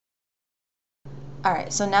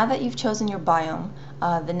Alright, so now that you've chosen your biome,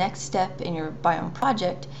 the next step in your biome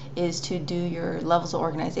project is to do your levels of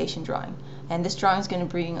organization drawing. And this drawing is going to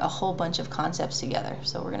bring a whole bunch of concepts together,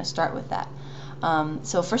 so we're going to start with that.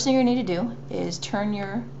 So first thing you're going to need to do is turn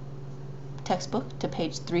your textbook to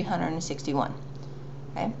page 361.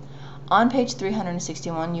 Okay? On page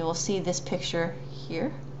 361 you will see this picture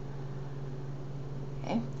here.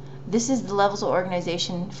 Okay? This is the levels of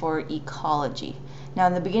organization for ecology. Now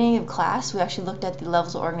in the beginning of class we actually looked at the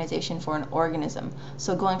levels of organization for an organism.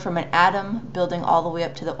 So going from an atom building all the way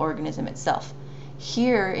up to the organism itself.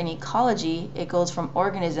 Here in ecology it goes from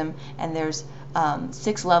organism, and there's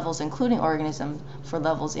 6 levels including organism for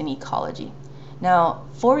levels in ecology. Now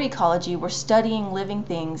for ecology we're studying living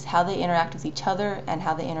things, how they interact with each other and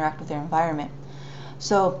how they interact with their environment.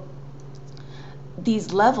 So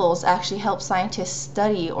these levels actually help scientists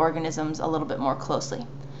study organisms a little bit more closely.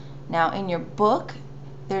 Now in your book,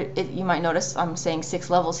 you might notice I'm saying 6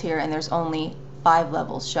 levels here and there's only 5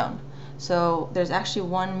 levels shown. So there's actually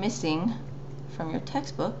one missing from your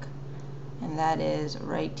textbook, and that is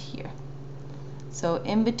right here. So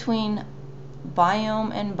in between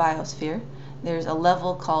biome and biosphere, there's a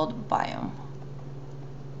level called biome.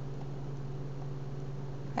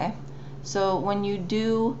 Okay? So when you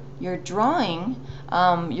do your drawing,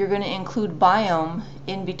 you're going to include biome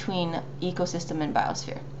in between ecosystem and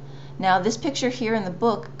biosphere. Now this picture here in the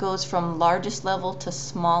book goes from largest level to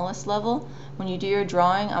smallest level. When you do your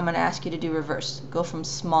drawing, I'm going to ask you to do reverse. Go from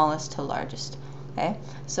smallest to largest. Okay?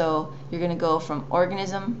 So you're going to go from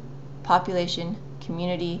organism, population,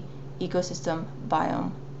 community, ecosystem,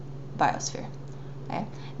 biome, biosphere. Okay?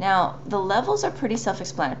 Now the levels are pretty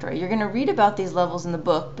self-explanatory. You're going to read about these levels in the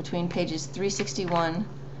book between pages 361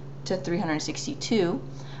 to 362.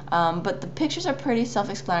 But the pictures are pretty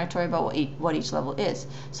self-explanatory about what each level is.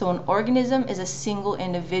 So an organism is a single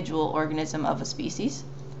individual organism of a species.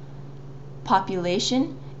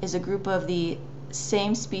 Population is a group of the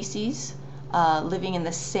same species living in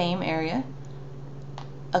the same area.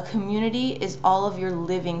 A community is all of your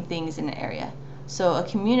living things in an area. So a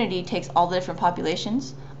community takes all the different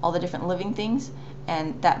populations, all the different living things,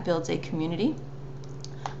 and that builds a community.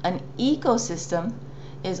 An ecosystem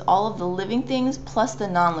is all of the living things plus the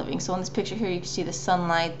non-living. So in this picture here you can see the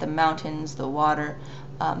sunlight, the mountains, the water,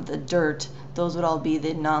 the dirt. Those would all be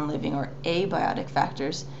the non-living or abiotic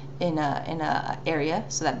factors in a area.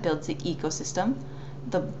 So that builds the ecosystem.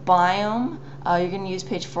 The biome, you're going to use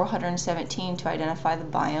page 417 to identify the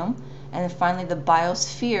biome. And then finally the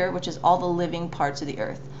biosphere, which is all the living parts of the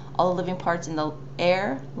earth. All the living parts in the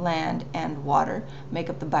air, land, and water make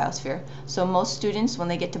up the biosphere. So most students, when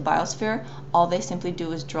they get to biosphere, all they simply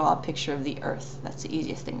do is draw a picture of the earth. That's the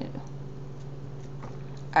easiest thing to do.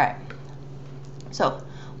 Alright, so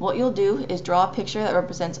what you'll do is draw a picture that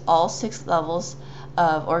represents all 6 levels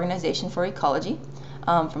of organization for ecology,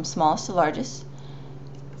 from smallest to largest.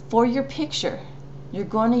 For your picture, you're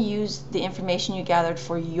going to use the information you gathered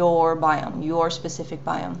for your biome, your specific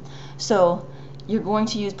biome. So you're going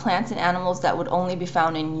to use plants and animals that would only be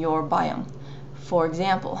found in your biome. For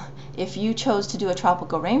example, if you chose to do a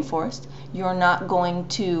tropical rainforest, you're not going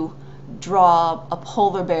to draw a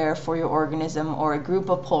polar bear for your organism or a group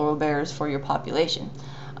of polar bears for your population.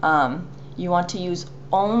 You want to use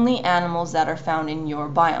only animals that are found in your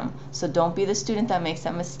biome. So don't be the student that makes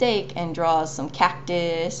that mistake and draws some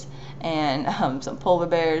cactus and some polar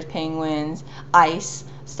bears, penguins, ice,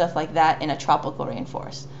 stuff like that in a tropical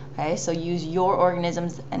rainforest. Okay, so use your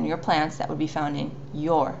organisms and your plants that would be found in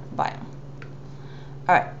your biome.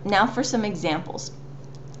 Alright, now for some examples.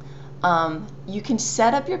 You can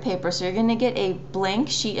set up your paper, so you're going to get a blank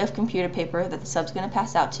sheet of computer paper that the sub's going to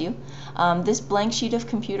pass out to you. This blank sheet of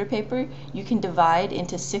computer paper you can divide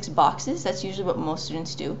into 6 boxes. That's usually what most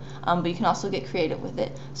students do, but you can also get creative with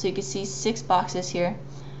it. So you can see 6 boxes here.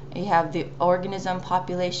 You have the organism,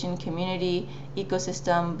 population, community,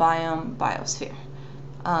 ecosystem, biome, biosphere.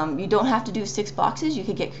 You don't have to do 6 boxes, you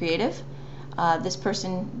could get creative. This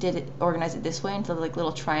person did organize it this way into like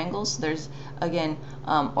little triangles. So there's again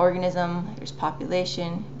organism, there's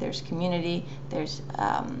population, there's community, there's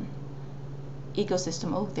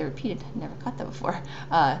ecosystem. Oh, they repeated. Never caught that before.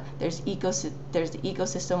 There's the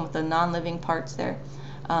ecosystem with the non-living parts there,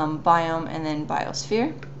 biome, and then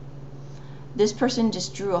biosphere. This person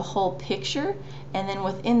just drew a whole picture, and then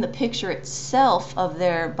within the picture itself of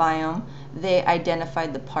their biome, they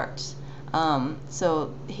identified the parts.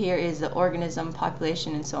 So here is the organism,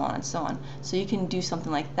 population, and so on and so on. So you can do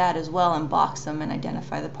something like that as well and box them and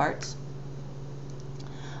identify the parts.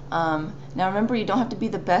 Now remember, you don't have to be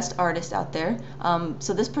the best artist out there.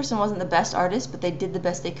 So this person wasn't the best artist, but they did the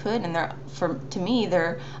best they could, and to me,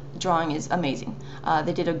 their drawing is amazing.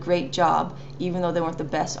 They did a great job, even though they weren't the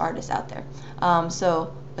best artists out there.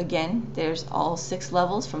 So again, there's all 6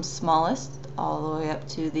 levels from smallest all the way up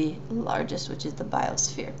to the largest, which is the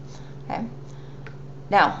biosphere. Okay.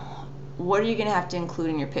 Now, what are you going to have to include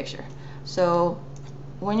in your picture? So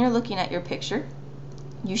when you're looking at your picture,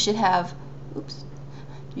 you should have,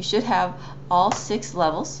 you should have all 6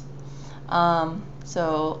 levels.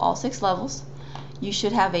 So all 6 levels. You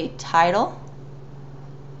should have a title.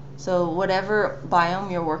 So whatever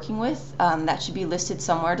biome you're working with, that should be listed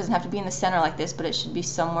somewhere. It doesn't have to be in the center like this, but it should be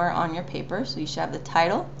somewhere on your paper. So you should have the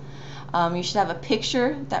title. You should have a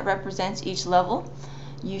picture that represents each level.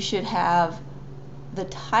 You should have the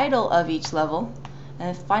title of each level.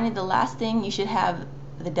 And finally, the last thing, you should have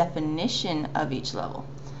the definition of each level.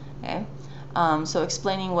 Okay? So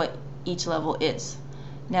explaining what each level is.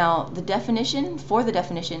 Now, for the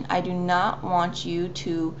definition, I do not want you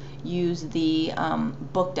to use the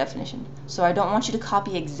book definition. So I don't want you to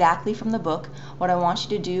copy exactly from the book. What I want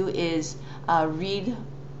you to do is read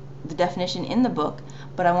the definition in the book,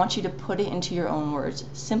 but I want you to put it into your own words.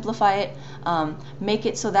 Simplify it, make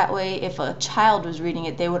it so that way if a child was reading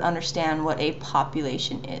it, they would understand what a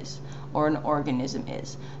population is or an organism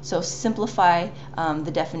is. So simplify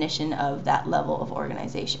the definition of that level of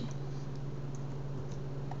organization.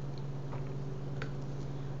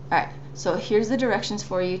 Alright, so here's the directions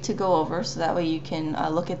for you to go over, so that way you can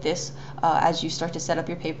look at this as you start to set up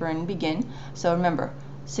your paper and begin. So remember,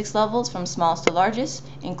 6 levels from smallest to largest,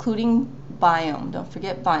 including biome. Don't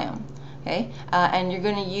forget biome. Okay, and you're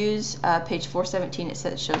going to use page 417.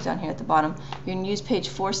 It shows down here at the bottom. You're going to use page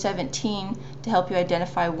 417 to help you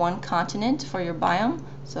identify one continent for your biome.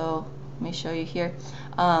 So let me show you here.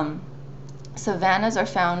 Savannas are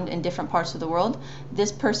found in different parts of the world.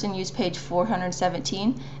 This person used page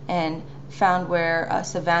 417 and found where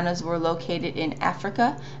savannas were located in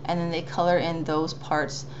Africa, and then they color in those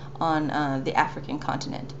parts on the African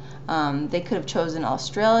continent. They could have chosen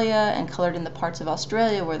Australia and colored in the parts of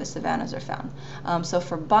Australia where the savannas are found. So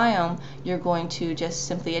for biome, you're going to just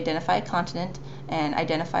simply identify a continent and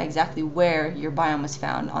identify exactly where your biome is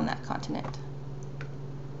found on that continent.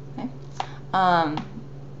 Okay.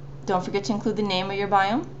 Don't forget to include the name of your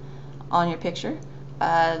biome on your picture.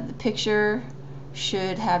 The picture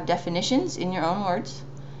should have definitions in your own words.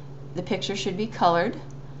 The picture should be colored.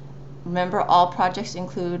 Remember, all projects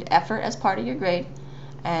include effort as part of your grade.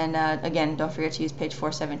 And again, don't forget to use page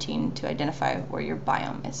 417 to identify where your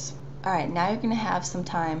biome is. Alright, now you're going to have some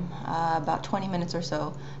time, about 20 minutes or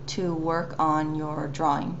so, to work on your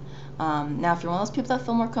drawing. Now, if you're one of those people that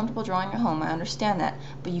feel more comfortable drawing at home, I understand that,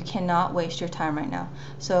 but you cannot waste your time right now.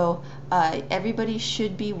 So everybody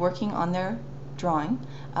should be working on their drawing.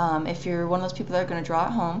 If you're one of those people that are going to draw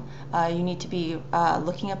at home, you need to be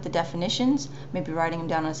looking up the definitions, maybe writing them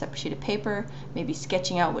down on a separate sheet of paper, maybe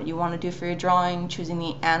sketching out what you want to do for your drawing, choosing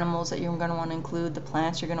the animals that you're going to want to include, the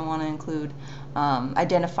plants you're going to want to include,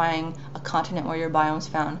 identifying a continent where your biome is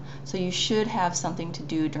found. So you should have something to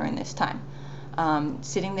do during this time.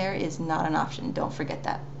 Sitting there is not an option. Don't forget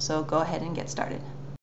that. So go ahead and get started.